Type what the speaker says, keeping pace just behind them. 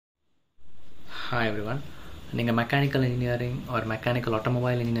Hi everyone. நீங்கள் mechanical engineering ஒரு mechanical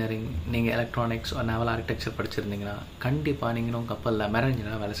automobile engineering நீங்கள் எலக்ட்ரானிக்ஸ் ஒரு Naval Architecture படிச்சிருந்தீங்கன்னா கண்டிப்பாக நீங்களும் கப்பலில் மெரைன்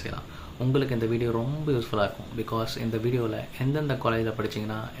இன்ஜினியராக வேலை செய்யலாம். உங்களுக்கு இந்த வீடியோ ரொம்ப யூஸ்ஃபுல்லாக இருக்கும். பிகாஸ் இந்த வீடியோவில் எந்தெந்த காலேஜில்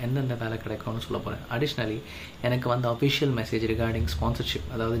படிச்சிங்கன்னா எந்தெந்த வேலை கிடைக்கும்னு சொல்ல போகிறேன். அடிஷ்னலி எனக்கு வந்து அஃபிஷியல் மெசேஜ் ரிகார்டிங்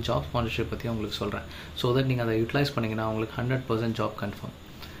ஸ்பான்சர்ஷிப், அதாவது ஜாப் ஸ்பான்சர்ஷிப் பற்றி உங்களுக்கு சொல்கிறேன். ஸோ தட் நீங்கள் அதை யூட்டிலைஸ் பண்ணிங்கன்னா உங்களுக்கு 100% job confirm.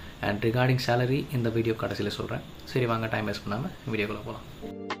 And regarding salary இந்த வீடியோ கடைசியில் சொல்கிறேன். சரி வாங்க, டைம் வேஸ்ட் பண்ணாமல் வீடியோக்குள்ளே போகலாம்.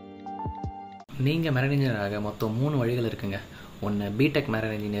 நீங்கள் மெரைன் இன்ஜினியராக மொத்தம் 3 வழிகள் இருக்குங்க. ஒன்று Btech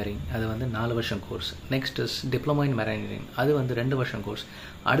மெரைன் இன்ஜினியரிங், அது வந்து 4 வருஷம் course. Next is diploma in marine engineering, அது வந்து 2 வருஷம் கோர்ஸ்.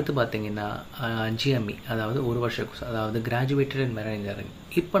 அடுத்து பார்த்தீங்கன்னா GME, அதாவது 1 வருஷம் கோர்ஸ், அதாவது கிராஜுவேட்டட் இன் மெரைன் இன்ஜினியரிங்.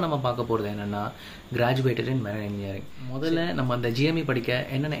 இப்போ நம்ம பார்க்க போகிறது என்னென்னா கிராஜுவேட்டட் இன் மெரைன் இன்ஜினியரிங். முதல்ல நம்ம அந்த GME படிக்க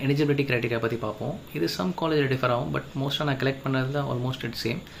என்னென்ன எலிஜிபிலிட்டி க்ரைட்டீரியா பற்றி பார்ப்போம். இது சம் காலேஜில் டிஃபர் ஆகும், பட் மோஸ்ட்டாக நான் கலெக்ட் பண்ணதில் almost it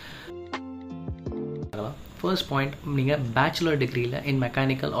same. First point, நீங்கள் பேச்சுலர் டிகிரியில் in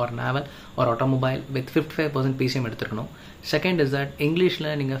mechanical R naval R automobile with 55% PCM எடுத்துருக்கணும். Second is that இங்கிலீஷில்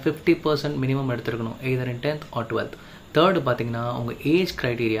நீங்கள் 50% மினிமம் எடுத்துருக்கணும், எய்தர் இன் 10th ஆர் 12th. தேர்டு பார்த்தீங்கன்னா உங்கள் ஏஜ்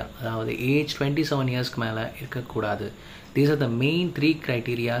க்ரைட்டீரியா, அதாவது ஏஜ் 27 இயர்ஸ்க்கு மேலே இருக்கக்கூடாது. These are the main 3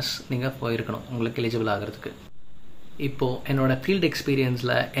 criterias நீங்கள் போயிருக்கணும் உங்களுக்கு எலிஜிபிள் ஆகிறதுக்கு. இப்போது என்னோடய ஃபீல்டு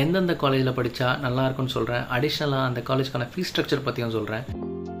எக்ஸ்பீரியன்ஸில் எந்தெந்த காலேஜில் படித்தா நல்லாயிருக்குன்னு சொல்கிறேன். அடிஷ்னலாக அந்த காலேஜ்க்கான ஃபீஸ் ஸ்ட்ரக்சர் பற்றியும் சொல்கிறேன்.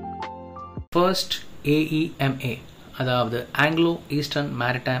 ஃபர்ஸ்ட் AEMA, அதாவது ஆங்கிலோ ஈஸ்டர்ன்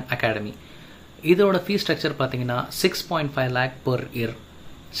மேரிடைம் அகாடமி. இதோட ஃபீஸ் ஸ்ட்ரக்சர் பார்த்தீங்கன்னா 6.5 lakh per year.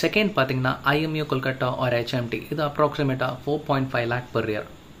 செகண்ட் பார்த்தீங்கன்னா IMU கொல்கட்டா ஆர் HMT, இது அப்ராக்சிமேட்டாக 4.5 lakh per year.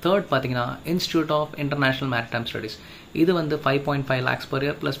 தேர்ட் பார்த்தீங்கன்னா institute of international maritime studies, இது வந்து 5.5 lakhs per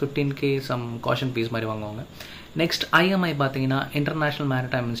year plus 15K some caution fees மாதிரி வாங்குவாங்க. நெக்ஸ்ட் IMI பார்த்தீங்கன்னா இன்டர்நேஷ்னல்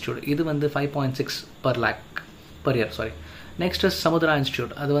மேரிடைம் இன்ஸ்டியூட், இது வந்து 5.6 per year. Next Samudra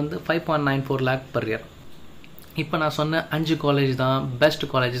institute, அது வந்து 5.94 lakh per year. இப்போ நான் சொன்ன 5 காலேஜ் தான் பெஸ்ட்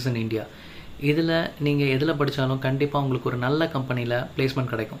காலேஜஸ் இன் இந்தியா. இதில் நீங்கள் எதில் படித்தாலும் கண்டிப்பாக உங்களுக்கு ஒரு நல்ல கம்பெனியில்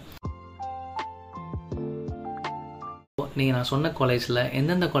பிளேஸ்மெண்ட் கிடைக்கும். நீங்கள் நான் சொன்ன காலேஜில்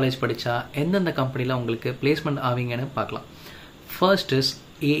எந்தெந்த காலேஜ் படித்தா எந்தெந்த கம்பெனியில் உங்களுக்கு பிளேஸ்மெண்ட் ஆவீங்கன்னு பார்க்கலாம். First is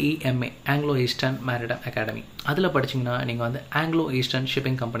AEMA, Anglo eastern maritime academy. அதில் படிச்சிங்கன்னா நீங்கள் வந்து ஆங்கிலோ ஈஸ்டர்ன்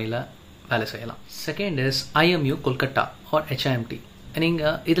ஷிப்பிங் கம்பெனியில் வேலை செய்யலாம். Second is IMU Kolkata R HMT.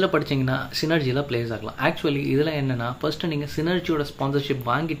 நீங்கள் இதில் படிச்சிங்கன்னா சினர்ஜியில் பிளேஸ் ஆகலாம். ஆக்சுவலி இதில் என்னென்னா ஃபர்ஸ்ட்டு நீங்கள் சினர்ஜியோட ஸ்பான்சர்ஷிப்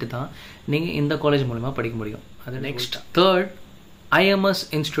வாங்கிட்டு தான் நீங்கள் இந்த காலேஜ் மூலிமா படிக்க முடியும். அது next. Third IMS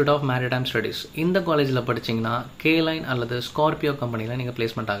institute of maritime studies. இந்த காலேஜில் படிச்சிங்கன்னா K-லைன் அல்லது ஸ்கார்பியோ கம்பெனியில் நீங்கள்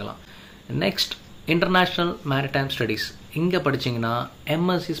பிளேஸ்மெண்ட் ஆகலாம். நெக்ஸ்ட் இன்டர்நேஷ்னல் மேரிடைம் ஸ்டடீஸ், இங்கே படிச்சிங்கன்னா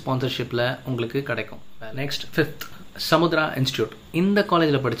MSC ஸ்பான்சர்ஷிப்பில் உங்களுக்கு கிடைக்கும். Next fifth Samudra institute. இந்த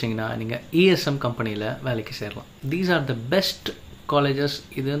காலேஜில் படிச்சிங்கன்னா நீங்கள் ESM கம்பெனியில் வேலைக்கு சேரலாம். These are the best colleges.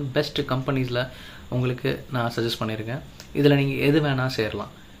 இது பெஸ்ட் கம்பெனிஸில் உங்களுக்கு நான் சஜஸ்ட் பண்ணியிருக்கேன். இதில் நீங்கள் எது வேணால்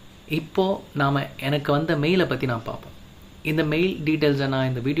சேரலாம். இப்போது எனக்கு வந்த மெயிலை பற்றி நான் பார்ப்போம். இந்த மெயில் டீட்டெயில்ஸை நான்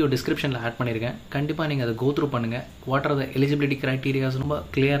இந்த வீடியோ டிஸ்கிரிப்ஷனில் ஆட் பண்ணியிருக்கேன். கண்டிப்பாக நீங்கள் அதை கோத்ரூ பண்ணுங்கள். What are the eligibility criterias ரொம்ப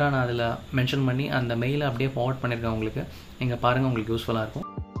கிளியராக நான் அதில் மென்ஷன் பண்ணி அந்த மெயிலை அப்படியே ஃபார்வர்ட் பண்ணியிருக்கேன் உங்களுக்கு. நீங்கள் பாருங்கள், உங்களுக்கு யூஸ்ஃபுல்லாக இருக்கும்.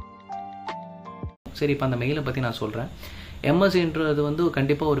 சரி, இப்போ அந்த மெயிலை பற்றி நான் சொல்கிறேன். MSCன்றது வந்து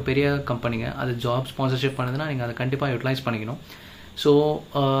கண்டிப்பாக ஒரு பெரிய கம்பெனிங்க. அது ஜாப் ஸ்பான்சர்ஷிப் பண்ணுதுன்னா நீங்கள் அதை கண்டிப்பாக யூட்டிலைஸ் பண்ணிக்கணும். ஸோ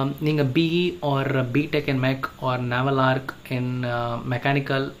நீங்கள் BE R Btech in MEC R Navel Arch in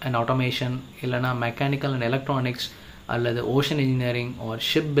mechanical and automation, இல்லைனா மெக்கானிக்கல் அண்ட் எலக்ட்ரானிக்ஸ் அல்லது ocean engineering or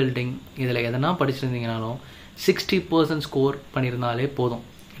ship building, இதில் எதனா படிச்சிருந்தீங்கனாலும் 60% ஸ்கோர் பண்ணியிருந்தாலே போதும்.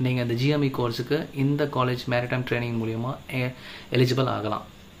 நீங்கள் இந்த GME கோர்ஸுக்கு இந்த காலேஜ் மேரிடைம் ட்ரைனிங் மூலியமாக எலிஜிபிள் ஆகலாம்.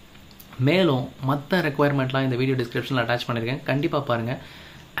 மேலும் மற்ற ரெக்குவயர்மெண்ட்லாம் இந்த வீடியோ டிஸ்கிரிப்ஷனில் அட்டாச் பண்ணியிருக்கேன், கண்டிப்பாக பாருங்கள்.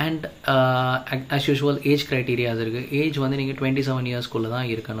 And as usual age criterias இருக்குது. ஏஜ் வந்து நீங்கள் 27 இயர்ஸ்க்குள்ளே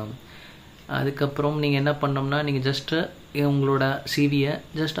தான் இருக்கணும். அதுக்கப்புறம் நீங்கள் என்ன பண்ணோம்னா நீங்கள் ஜஸ்ட்டு உங்களோட CVயை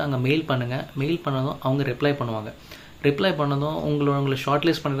ஜஸ்ட் அங்கே மெயில் பண்ணுங்கள். மெயில் பண்ணதும் அவங்க ரிப்ளை பண்ணுவாங்க. ரிப்ளை பண்ணதும் உங்களை ஷார்ட்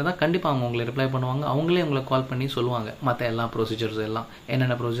லிஸ்ட் பண்ணியிருந்தால் கண்டிப்பாக அவங்க உங்களை ரிப்ளை பண்ணுவாங்க. அவங்களே உங்களை கால் பண்ணி சொல்லுவாங்க மற்ற எல்லா ப்ரொசீஜர்ஸ் எல்லாம்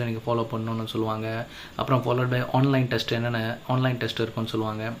என்னென்ன ப்ரொசீஜர் நீங்கள் ஃபாலோ பண்ணணும்னு சொல்லுவாங்க. அப்புறம் ஃபாலோட் பை ஆன்லைன் டெஸ்ட், என்னென்ன ஆன்லைன் டெஸ்ட் இருக்குன்னு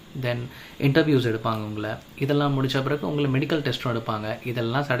சொல்லுவாங்க. தென் இன்டர்வியூஸ் எடுப்பாங்க உங்களை. இதெல்லாம் முடித்த பிறகு உங்களை மெடிக்கல் டெஸ்ட்டும் எடுப்பாங்க.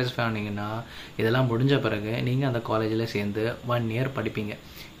 இதெல்லாம் சாட்டிஸ்ஃபை ஆனீங்கன்னா இதெல்லாம் முடிஞ்ச பிறகு நீங்கள் அந்த காலேஜில் சேர்ந்து 1 year படிப்பீங்க.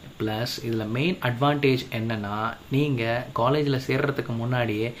 ப்ளஸ் இதில் மெயின் அட்வான்டேஜ் என்னென்னா நீங்கள் காலேஜில் சேர்கிறதுக்கு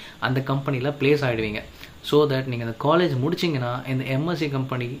முன்னாடியே அந்த கம்பெனியில் ப்ளேஸ் ஆகிடுவீங்க. ஸோ தட் நீங்கள் அந்த காலேஜ் முடிச்சிங்கன்னா இந்த MSC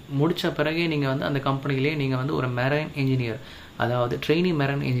கம்பெனி முடித்த பிறகு நீங்கள் வந்து அந்த கம்பெனிலே நீங்கள் வந்து ஒரு மெரைன் இன்ஜினியர், அதாவது ட்ரெயினி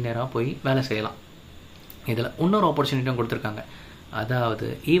மெரைன் இன்ஜினியராக போய் வேலை செய்யலாம். இதில் இன்னொரு ஆப்பர்ச்சுனிட்டியும் கொடுத்துருக்காங்க, அதாவது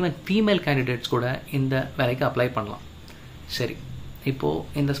ஈவன் ஃபீமேல் கேண்டிடேட்ஸ் கூட இந்த வேலைக்கு அப்ளை பண்ணலாம். சரி, இப்போது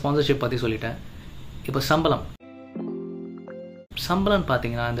இந்த ஸ்பான்சர்ஷிப் பற்றி சொல்லிட்டேன். இப்போ சம்பளம்னு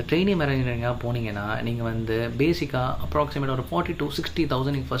பார்த்தீங்கன்னா இந்த ட்ரெயினிங் மேனேஜரிங்காக போனீங்கன்னா நீங்கள் வந்து பேசிக்காக அப்ராக்சிமேட் ஒரு 40,000 to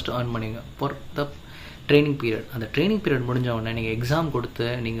 60,000 நீங்கள் ஃபஸ்ட்டு ஏர்ன் பண்ணுவீங்க ஃபார் த ட்ரைனிங் பீரியட். அந்த ட்ரைனிங் பீரியட் முடிஞ்ச உடனே நீங்கள் எக்ஸாம் கொடுத்து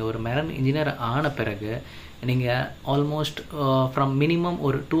நீங்கள் ஒரு மெரைன் இன்ஜினியர் ஆன பிறகு நீங்கள் ஆல்மோஸ்ட் ஃப்ரம் மினிமம்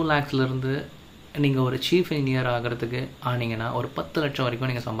ஒரு 2 lakhsலேருந்து நீங்கள் ஒரு சீஃப் இன்ஜினியர் ஆகிறதுக்கு ஆனீங்கன்னா ஒரு 10 லட்சம்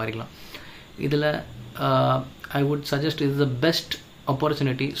வரைக்கும் நீங்கள் சம்பாதிக்கலாம். இதில் ஐ வுட் சஜஸ்ட் இது த பெஸ்ட்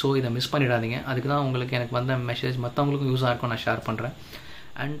ஆப்பர்ச்சுனிட்டி. ஸோ இதை மிஸ் பண்ணிடாதீங்க. அதுக்கு தான் உங்களுக்கு எனக்கு வந்த மெசேஜ் மற்றவங்களுக்கும் யூஸாக இருக்கும், நான் ஷேர் பண்ணுறேன்.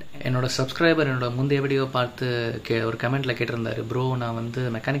 அண்ட் என்னோடய சப்ஸ்கிரைபர் என்னோடய முந்தைய வீடியோ பார்த்து ஒரு கமெண்ட்டில் கேட்டிருந்தார், ப்ரோ நான் வந்து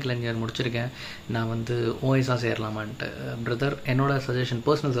மெக்கானிக்கல் இன்ஜினியர் முடிச்சிருக்கேன், நான் வந்து ஓஎஸாக சேரலாமான்ட்டு. பிரதர், என்னோட சஜஷன்,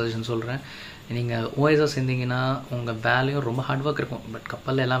 பர்சனல் சஜஷன் சொல்கிறேன். நீங்கள் ஓஎஸாக சேர்ந்தீங்கன்னா உங்கள் வேலையும் ரொம்ப ஹார்ட் ஒர்க் இருக்கும். பட்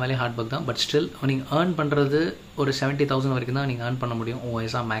கப்பலில் எல்லா வேலையும் ஹார்ட் ஒர்க் தான். பட் ஸ்டில் நீங்கள் ஏர்ன் பண்ணுறது ஒரு 70,000 வரைக்கும் தான் நீங்கள் ஏர்ன் பண்ண முடியும்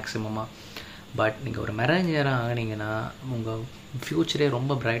ஓஎஸாக மேக்ஸிமமாக. பட் நீங்கள் ஒரு மெரைன் இன்ஜினியராக ஆகினீங்கன்னா உங்கள் ஃப்யூச்சரே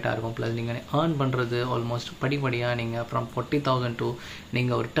ரொம்ப பிரைட்டாக இருக்கும். ப்ளஸ் நீங்கள் ஏர்ன் பண்ணுறது ஆல்மோஸ்ட் படிப்படியாக நீங்கள் ஃப்ரம் 40,000 to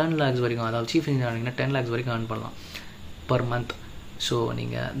நீங்கள் ஒரு 10 lakhs வரைக்கும், அதாவது சீஃப் இன்ஜினியர் ஆனீங்கன்னா 10 lakhs வரைக்கும் ஏர்ன் பண்ணலாம் பர் மந்த். ஸோ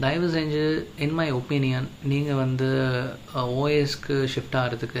நீங்கள் தயவு செஞ்சு இன் மை ஒப்பீனியன் நீங்கள் வந்து ஓஎஸ்க்கு ஷிஃப்ட்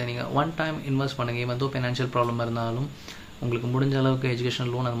ஆகிறதுக்கு நீங்கள் ஒன் டைம் இன்வெஸ்ட் பண்ணுங்கள். ஈவன் தோ ஃபைனான்ஷியல் ப்ராப்ளம் இருந்தாலும் உங்களுக்கு முடிஞ்ச அளவுக்கு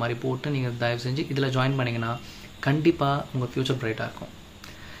எஜுகேஷன் லோன் அது மாதிரி போட்டு நீங்கள் தயவு செஞ்சு இதில் ஜாயின் பண்ணிங்கன்னா கண்டிப்பாக உங்கள் ஃப்யூச்சர் பிரைட்டாக இருக்கும்.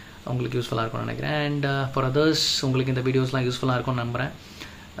 உங்களுக்கு யூஸ்ஃபுல்லாக இருக்கும்னு நினைக்கிறேன். அண்ட் ஃபார் அதர்ஸ் உங்களுக்கு இந்த வீடியோஸ்லாம் யூஸ்ஃபுல்லாக இருக்கும்னு நம்புகிறேன்.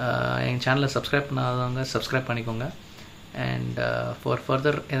 என் சேனலை சப்ஸ்கிரைப் பண்ணாதவங்க சப்ஸ்கிரைப் பண்ணிக்கோங்க. அண்ட் ஃபார்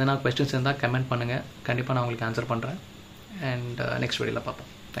ஃபர்தர் எதனா கொஸ்டின்ஸ் இருந்தால் கமெண்ட் பண்ணுங்கள், கண்டிப்பாக நான் உங்களுக்கு ஆன்சர் பண்ணுறேன். அண்ட் நெக்ஸ்ட் வீடியோவில்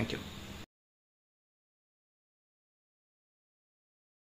பார்ப்போம். தேங்க்யூ.